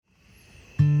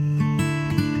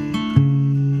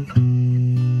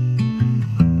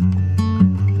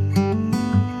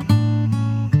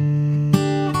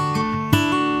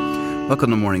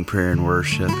Welcome to Morning Prayer and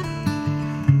Worship.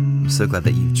 I'm so glad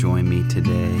that you've joined me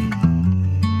today.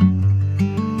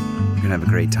 We're going to have a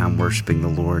great time worshiping the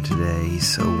Lord today. He's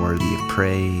so worthy of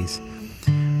praise.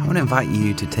 I want to invite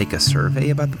you to take a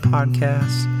survey about the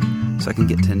podcast so I can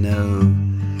get to know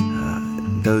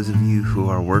those of you who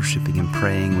are worshiping and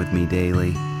praying with me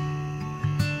daily.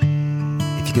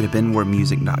 If you go to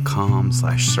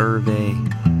benwardmusic.com/survey,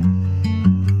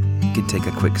 you can take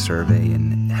a quick survey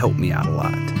and help me out a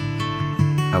lot.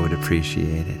 I would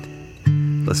appreciate it.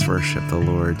 Let's worship the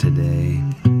Lord today.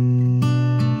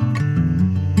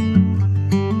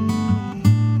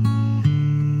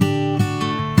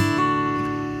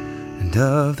 And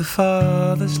of the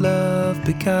Father's love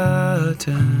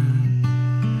begotten,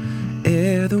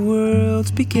 ere the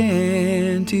worlds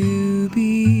began to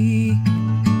be,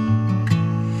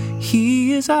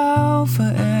 He is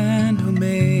Alpha and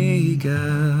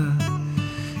Omega,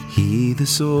 He the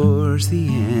source, the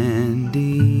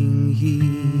ending, He.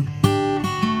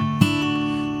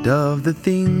 And of the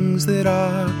things that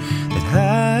are,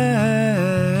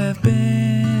 that have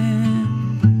been,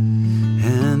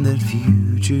 and that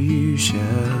future you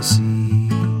shall see,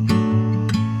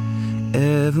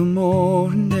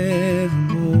 evermore and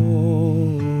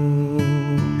evermore.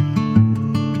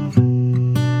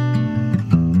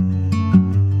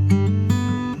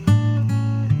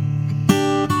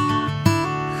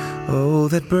 Oh,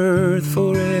 that birth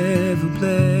forever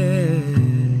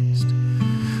blessed,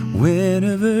 when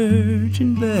a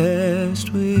virgin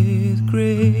blessed with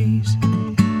grace,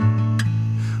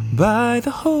 by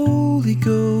the Holy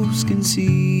Ghost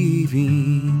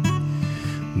conceiving,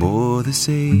 bore the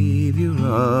Savior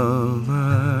of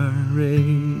our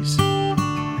race.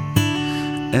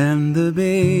 And the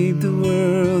babe, the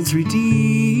world's Redeemer,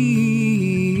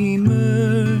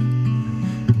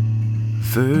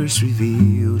 first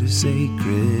revealed a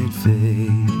sacred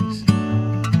face,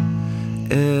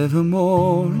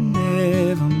 evermore and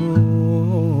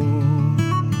evermore.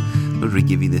 Lord, we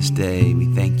give you this day. We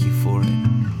thank you for it.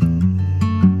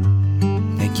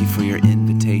 Thank you for your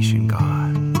invitation,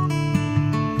 God,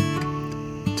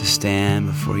 to stand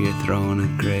before your throne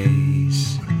of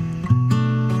grace,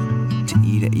 to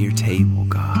eat at your table,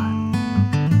 God.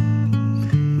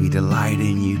 We delight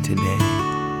in you today.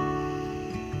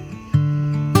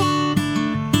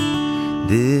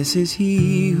 This is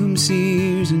He whom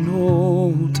seers in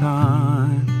old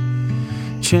time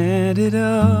chanted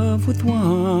of with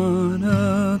one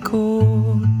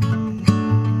accord,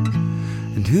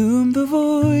 and whom the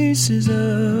voices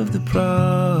of the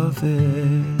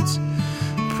prophets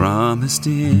promised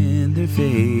in their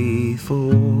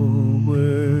faithful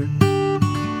word.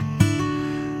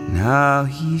 Now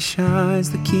He shines,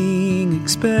 the King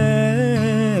expected.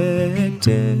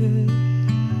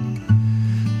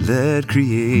 Let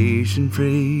creation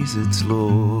praise its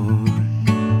Lord,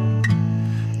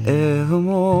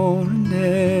 evermore and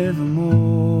evermore.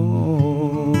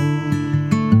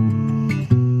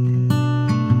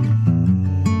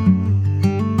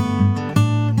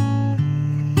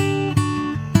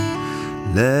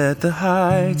 Let the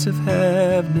heights of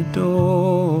heaven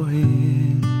adore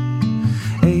Him,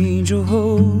 angel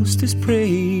host His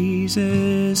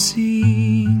praises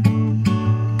sing,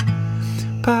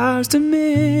 powers,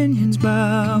 dominions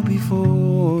bow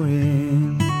before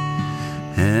Him,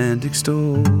 and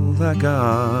extol our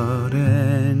God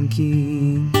and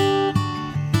King.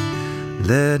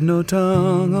 Let no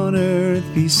tongue on earth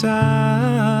be silent,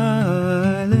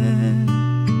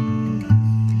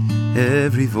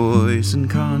 every voice in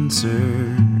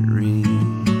concert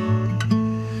ring,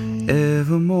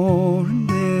 evermore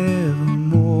and evermore.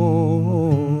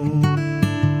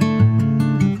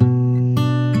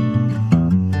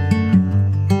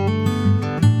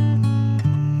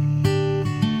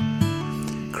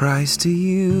 Christ to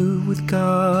you with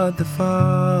God the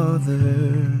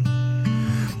Father,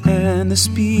 and the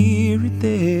Spirit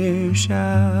there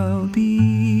shall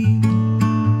be.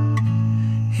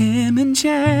 Him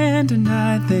enchant and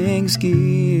night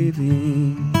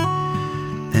thanksgiving,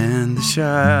 and the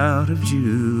shout of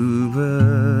jubilee.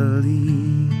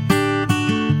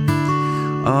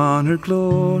 Honor,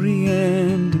 glory,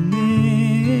 and dominion,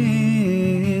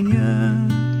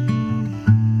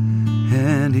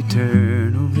 and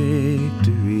eternal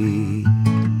victory,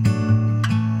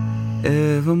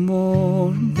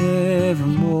 evermore and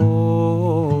evermore.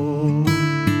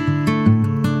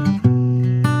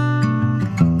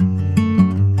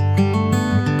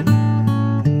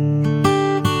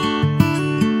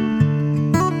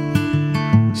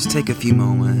 Just take a few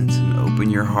moments and open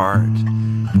your heart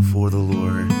before the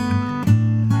Lord.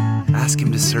 Ask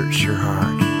Him to search your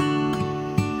heart.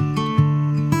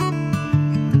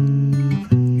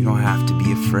 don't have to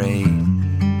be afraid.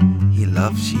 He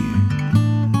loves you.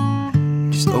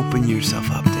 Just open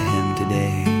yourself up to Him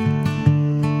today.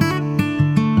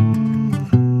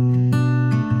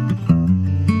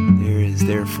 There is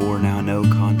therefore now no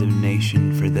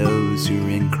condemnation for those who are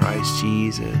in Christ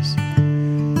Jesus.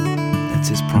 That's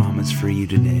His promise for you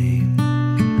today.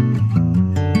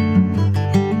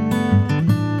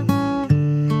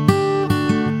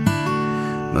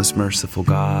 Most merciful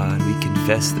God, we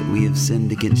confess that we have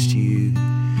sinned against you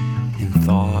in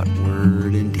thought,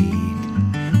 word, and deed,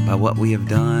 by what we have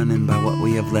done and by what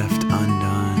we have left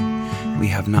undone. We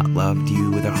have not loved you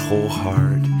with our whole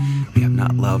heart. We have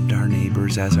not loved our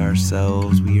neighbors as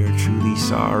ourselves. We are truly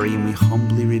sorry, and we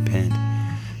humbly repent.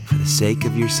 For the sake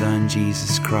of your Son,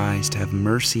 Jesus Christ, have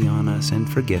mercy on us and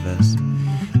forgive us,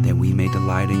 that we may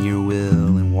delight in your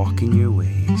will and walk in your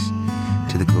ways,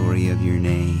 to the glory of your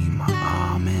name. Amen.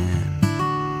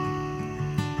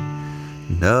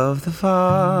 And of the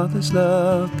Father's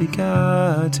love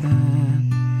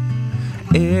begotten,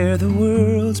 ere the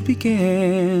worlds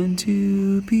began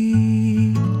to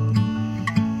be.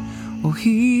 Oh,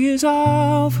 He is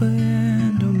Alpha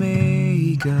and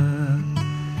Omega,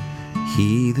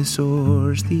 He the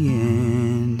source, the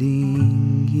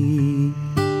ending, He.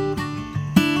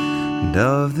 And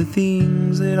of the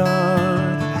things that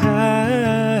are,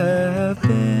 that have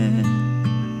been,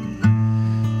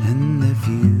 and the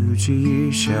future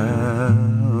you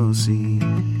shall see,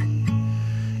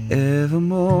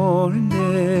 evermore and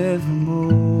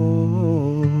evermore.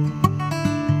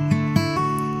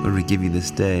 Lord, we give you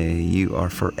this day. You are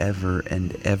forever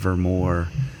and evermore.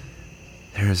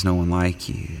 There is no one like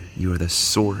you. You are the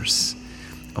source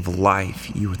of life.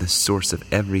 You are the source of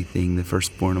everything, the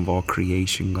firstborn of all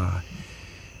creation, God.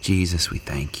 Jesus, we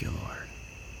thank you, Lord.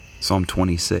 Psalm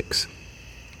 26.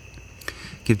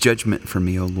 Give judgment for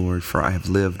me, O Lord, for I have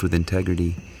lived with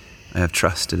integrity. I have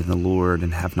trusted in the Lord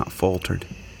and have not faltered.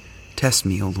 Test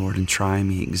me, O Lord, and try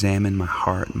me. Examine my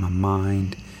heart and my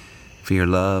mind, for your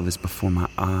love is before my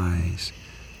eyes.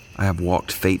 I have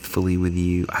walked faithfully with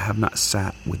you. I have not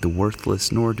sat with the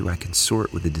worthless, nor do I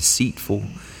consort with the deceitful.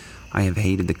 I have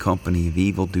hated the company of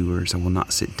evildoers. I will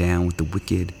not sit down with the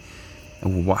wicked. I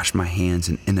will wash my hands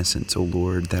in innocence, O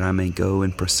Lord, that I may go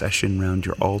in procession round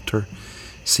your altar,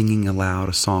 singing aloud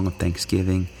a song of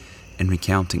thanksgiving and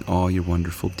recounting all your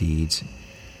wonderful deeds.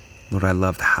 Lord, I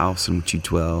love the house in which you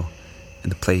dwell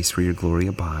and the place where your glory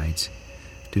abides.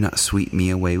 Do not sweep me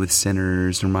away with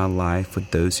sinners, nor my life with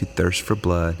those who thirst for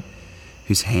blood,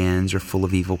 whose hands are full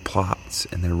of evil plots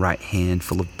and their right hand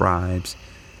full of bribes.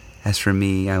 As for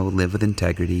me, I will live with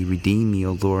integrity. Redeem me,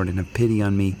 O Lord, and have pity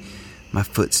on me. My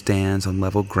foot stands on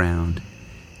level ground.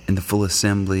 In the full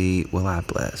assembly will I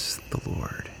bless the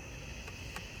Lord.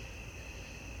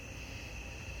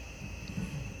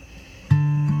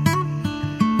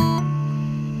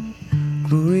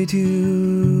 Glory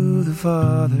to the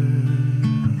Father,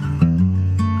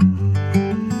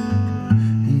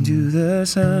 and to the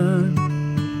Son,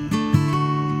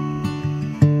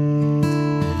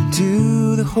 and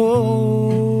to the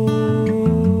Holy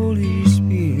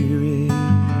Spirit,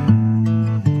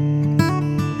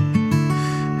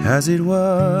 as it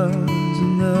was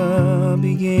in the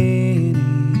beginning,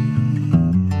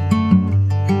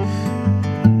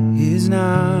 is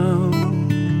now,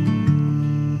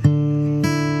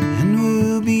 and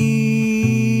will be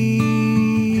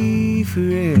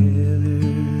forever.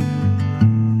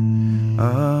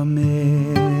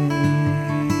 Amen.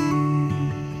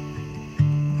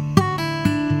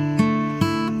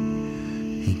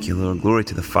 Thank you, Lord. Glory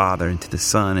to the Father, and to the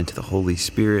Son, and to the Holy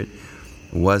Spirit.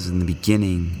 It was in the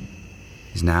beginning,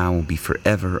 is now, and will be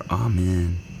forever.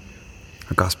 Amen.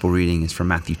 Our gospel reading is from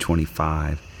Matthew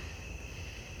 25,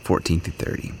 14 through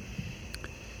 30.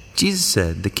 Jesus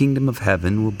said, "The kingdom of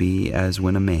heaven will be as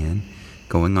when a man,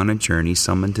 going on a journey,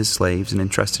 summoned his slaves and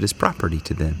entrusted his property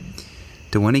to them.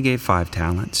 To one he gave 5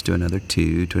 talents, to another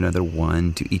 2, to another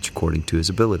 1, to each according to his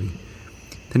ability.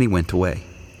 Then he went away.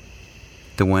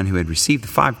 The one who had received the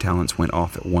 5 talents went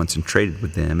off at once and traded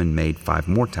with them and made 5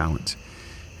 more talents.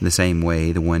 In the same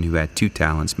way, the one who had 2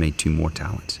 talents made 2 more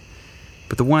talents.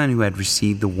 But the one who had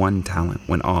received the 1 talent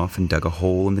went off and dug a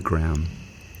hole in the ground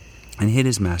and hid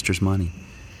his master's money.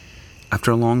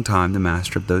 After a long time, the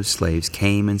master of those slaves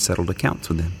came and settled accounts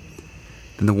with them.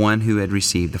 Then the one who had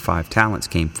received the 5 talents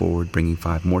came forward, bringing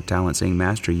 5 more talents, saying,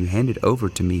 'Master, you handed over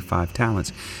to me 5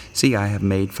 talents. See, I have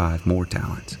made 5 more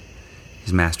talents.'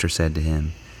 His master said to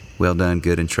him, 'Well done,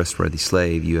 good and trustworthy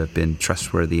slave. You have been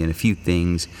trustworthy in a few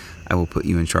things. I will put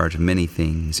you in charge of many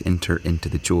things. Enter into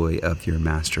the joy of your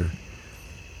master.'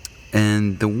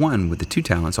 And the one with the 2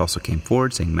 talents also came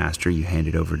forward, saying, Master, you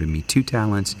handed over to me 2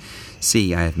 talents.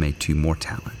 See, I have made 2 more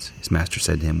talents. His master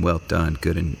said to him, Well done,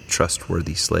 good and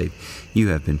trustworthy slave. You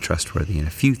have been trustworthy in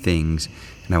a few things,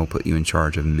 and I will put you in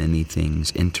charge of many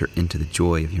things. Enter into the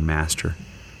joy of your master.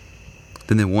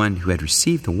 Then the one who had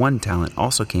received the 1 talent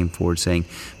also came forward, saying,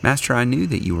 Master, I knew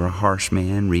that you were a harsh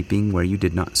man, reaping where you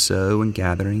did not sow and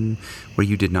gathering where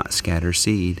you did not scatter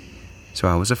seed. So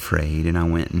I was afraid, and I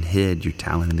went and hid your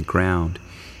talent in the ground.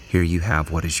 Here you have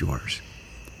what is yours.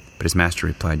 But his master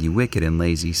replied, You wicked and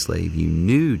lazy slave, you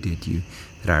knew, did you,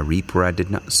 that I reap where I did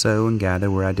not sow and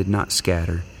gather where I did not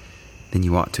scatter? Then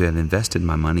you ought to have invested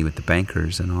my money with the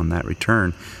bankers, and on that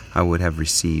return I would have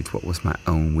received what was my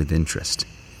own with interest.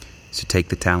 So take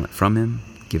the talent from him,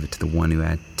 give it to the one who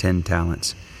had 10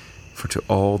 talents. For to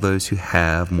all those who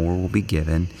have, more will be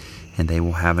given, and they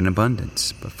will have an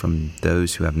abundance. But from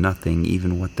those who have nothing,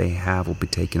 even what they have will be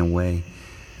taken away.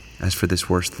 As for this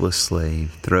worthless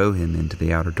slave, throw him into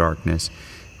the outer darkness,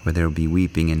 where there will be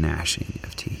weeping and gnashing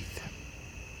of teeth.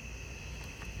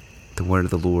 The word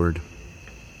of the Lord.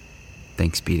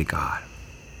 Thanks be to God.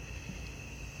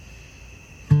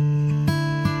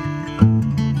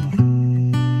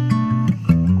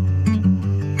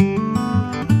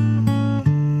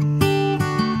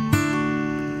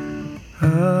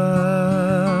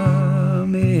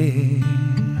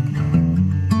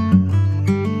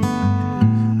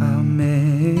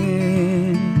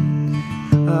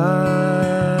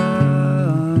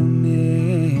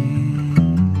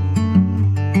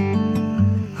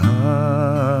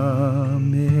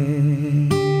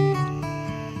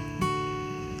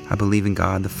 I believe in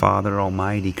God the Father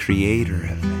Almighty, creator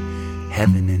of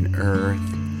heaven and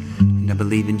earth. And I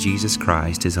believe in Jesus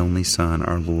Christ, his only Son,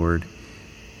 our Lord.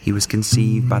 He was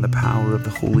conceived by the power of the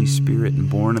Holy Spirit and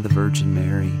born of the Virgin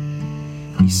Mary.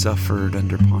 He suffered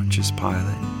under Pontius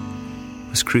Pilate,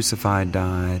 was crucified,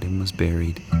 died, and was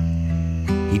buried.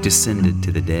 He descended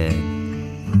to the dead.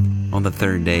 On the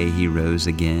 3rd day he rose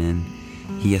again.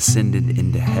 He ascended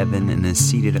into heaven and is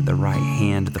seated at the right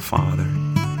hand of the Father.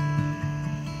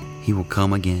 He will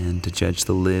come again to judge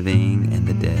the living and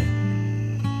the dead.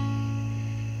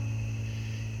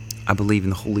 I believe in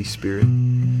the Holy Spirit,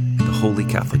 the Holy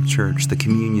Catholic Church, the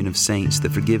communion of saints, the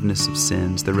forgiveness of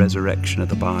sins, the resurrection of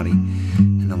the body,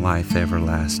 and the life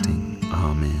everlasting.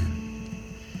 Amen.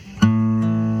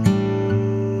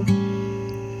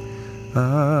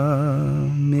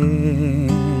 Amen.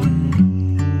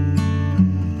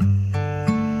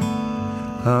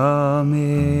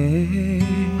 Amen.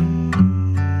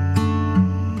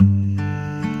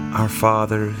 Our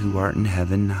Father, who art in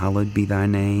heaven, hallowed be thy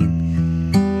name.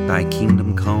 Thy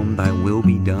kingdom come, thy will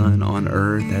be done on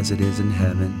earth as it is in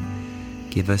heaven.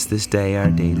 Give us this day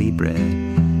our daily bread,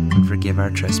 and forgive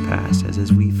our trespasses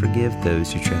as we forgive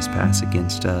those who trespass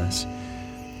against us.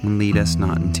 And lead us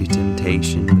not into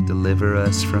temptation, but deliver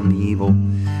us from evil.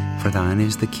 For thine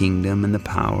is the kingdom and the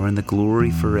power and the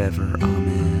glory forever.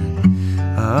 Amen.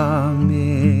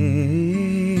 Amen.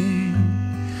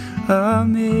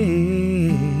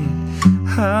 Amen.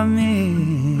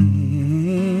 Amen.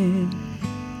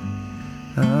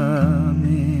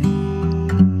 Amen.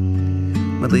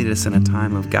 Lord, lead us in a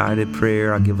time of guided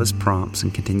prayer. I'll give us prompts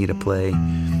and continue to play.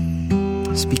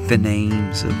 Speak the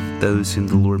names of those whom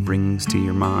the Lord brings to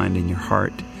your mind and your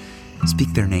heart.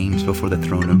 Speak their names before the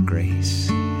throne of grace.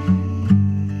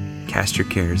 Cast your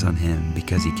cares on him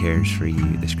because he cares for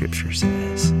you, the scripture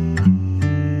says.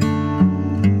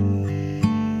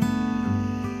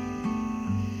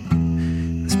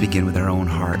 Let's begin with our own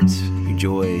hearts. Your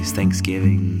joys,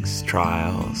 thanksgivings,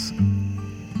 trials,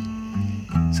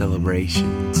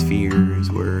 celebrations, fears,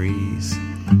 worries.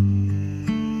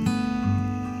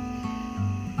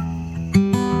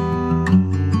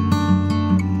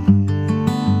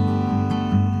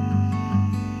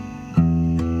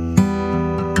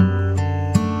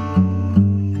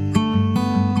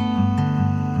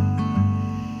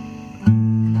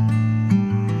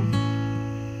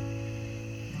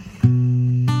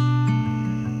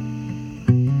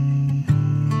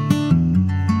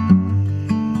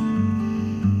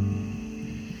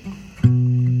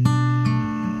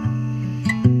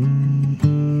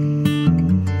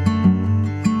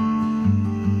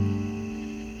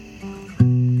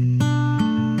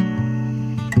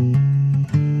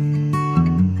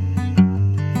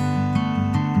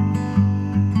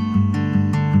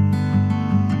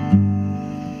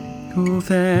 Oh,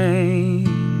 thank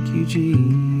you,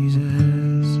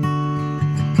 Jesus.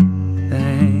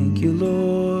 Thank you,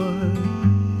 Lord.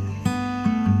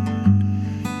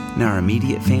 In our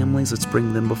immediate families, let's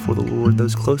bring them before the Lord,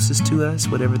 those closest to us,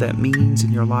 whatever that means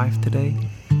in your life today.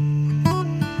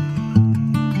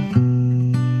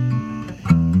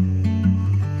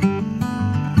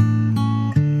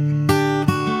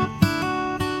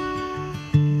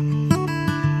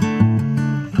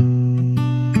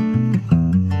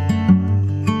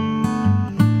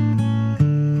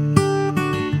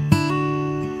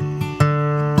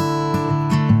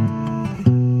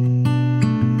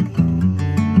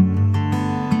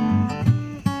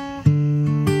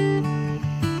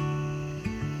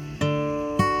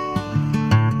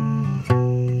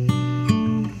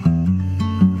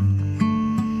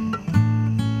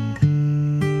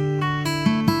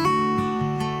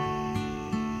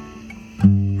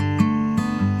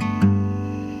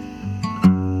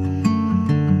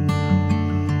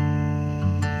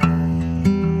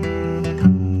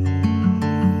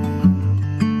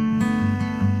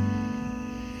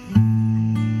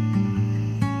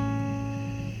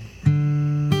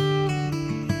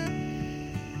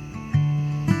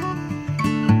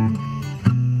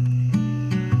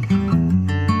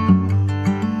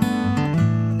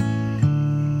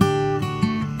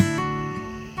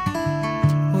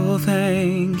 Oh,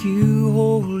 thank you,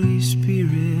 Holy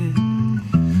Spirit.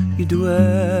 You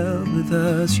dwell with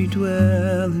us, you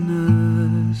dwell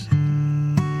in us.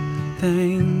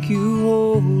 Thank you,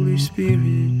 Holy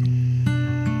Spirit,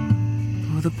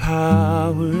 for the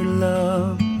power to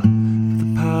love, for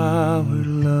the power to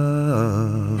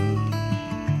love.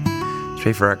 Let's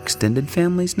pray for our extended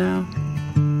families now.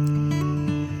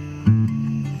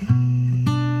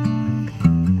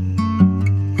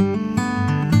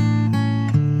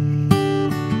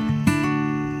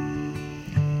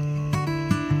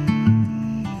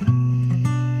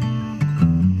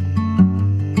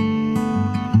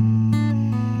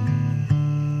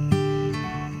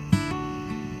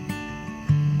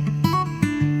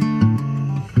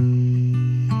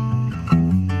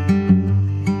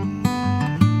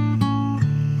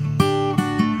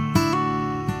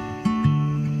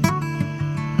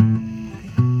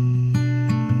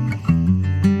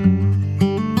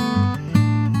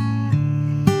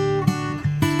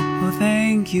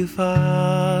 Thank you,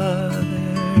 Father,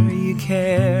 you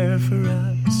care for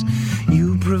us,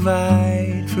 you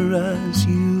provide for us,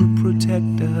 you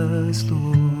protect us,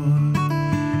 Lord.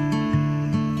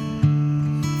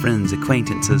 Friends,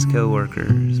 acquaintances,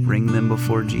 co-workers, bring them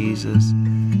before Jesus.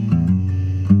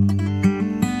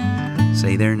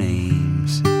 Say their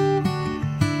names.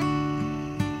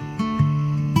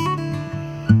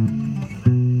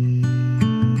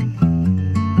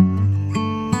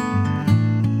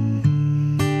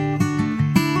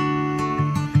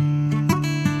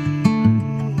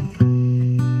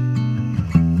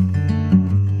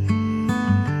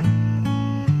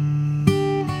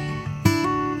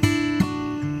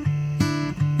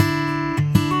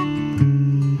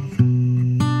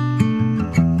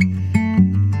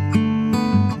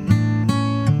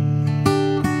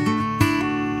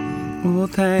 Oh,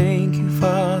 thank you,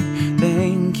 Father,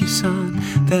 thank you, Son,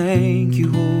 thank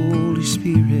you, Holy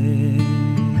Spirit.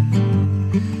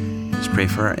 Let's pray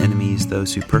for our enemies,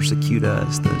 those who persecute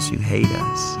us, those who hate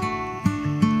us.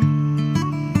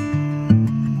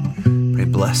 Pray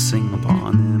blessing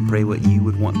upon them. Pray what you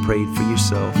would want prayed for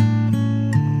yourself.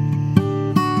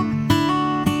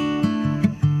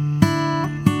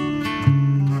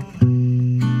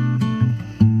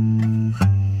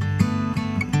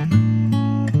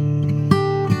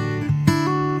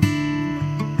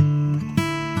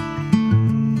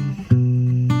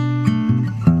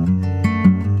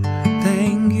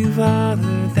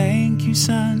 Father, thank you,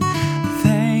 Son,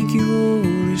 thank you,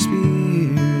 Holy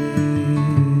Spirit.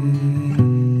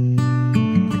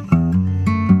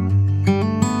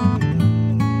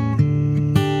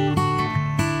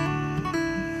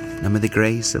 Now may the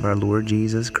grace of our Lord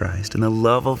Jesus Christ and the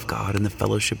love of God and the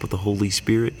fellowship of the Holy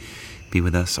Spirit be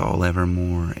with us all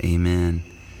evermore. Amen.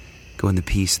 Go in the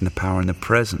peace and the power and the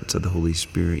presence of the Holy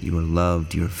Spirit. You are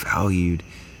loved, you are valued,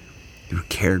 you are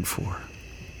cared for.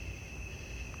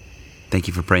 Thank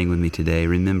you for praying with me today.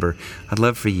 Remember, I'd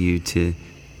love for you to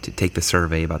take the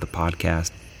survey about the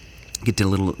podcast, get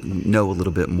to know a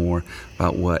little bit more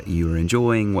about what you are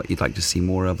enjoying, what you'd like to see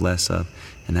more of, less of,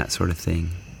 and that sort of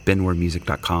thing.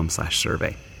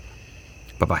 benwardmusic.com/survey.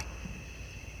 Bye-bye.